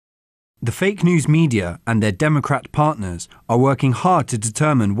The fake news media and their Democrat partners are working hard to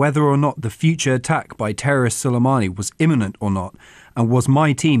determine whether or not the future attack by terrorist Soleimani was imminent or not, and was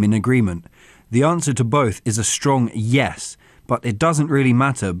my team in agreement. The answer to both is a strong yes, but it doesn't really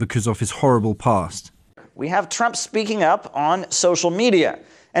matter because of his horrible past. We have Trump speaking up on social media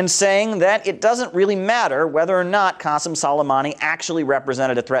and saying that it doesn't really matter whether or not Qassem Soleimani actually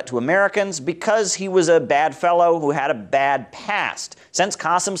represented a threat to Americans because he was a bad fellow who had a bad past. Since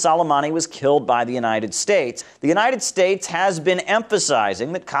Qassem Soleimani was killed by the United States has been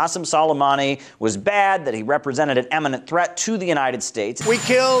emphasizing that Qassem Soleimani was bad, that he represented an imminent threat to the United States. We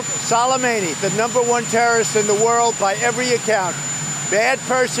killed Soleimani, the #1 terrorist in the world by every account. Bad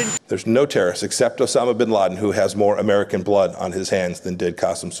person. There's no terrorist except Osama bin Laden who has more American blood on his hands than did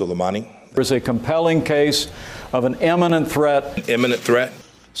Qassem Soleimani. There's a compelling case of an imminent threat. Imminent threat.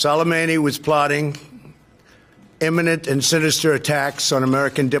 Soleimani was plotting imminent and sinister attacks on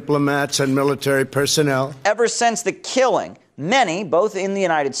American diplomats and military personnel. Ever since the killing, many, both in the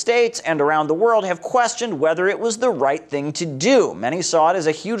United States and around the world, have questioned whether it was the right thing to do. Many saw it as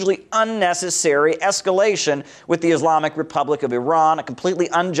a hugely unnecessary escalation with the Islamic Republic of Iran, a completely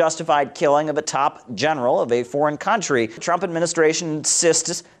unjustified killing of a top general of a foreign country. The Trump administration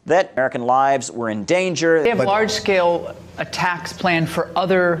insists that American lives were in danger. They have large-scale attacks planned for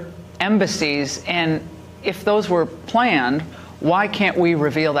other embassies, and if those were planned, why can't we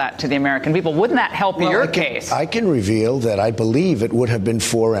reveal that to the American people? Wouldn't that help your case? I can reveal that I believe it would have been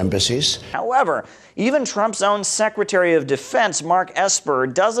 4 embassies. However, even Trump's own Secretary of Defense, Mark Esper,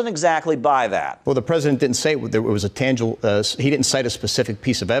 doesn't exactly buy that. Well, the president didn't say there was a tangible, he didn't cite a specific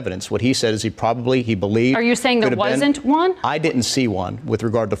piece of evidence. What he said is he believed. Are you saying there wasn't one? I didn't see one with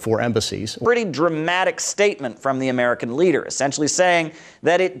regard to 4 embassies. Pretty dramatic statement from the American leader, essentially saying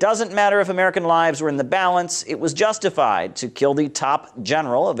that it doesn't matter if American lives were in the balance, it was justified to kill the top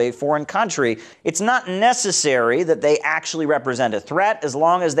general of a foreign country. It's not necessary that they actually represent a threat as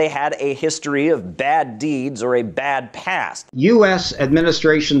long as they had a history of bad deeds or a bad past. U.S.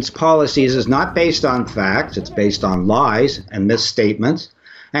 administration's policies is not based on facts. It's based on lies and misstatements.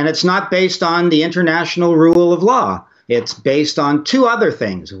 And it's not based on the international rule of law. It's based on 2 other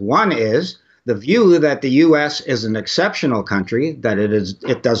things. One is the view that the U.S. is an exceptional country, that it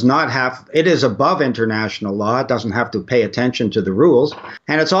is above international law. It doesn't have to pay attention to the rules.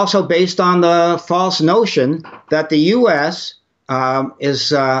 And it's also based on the false notion that the U.S. is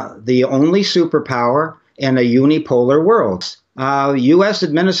the only superpower in a unipolar world. U.S.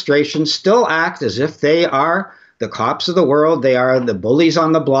 administrations still act as if they are the cops of the world, they are the bullies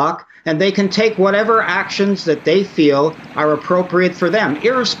on the block, and they can take whatever actions that they feel are appropriate for them,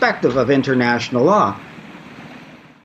 irrespective of international law.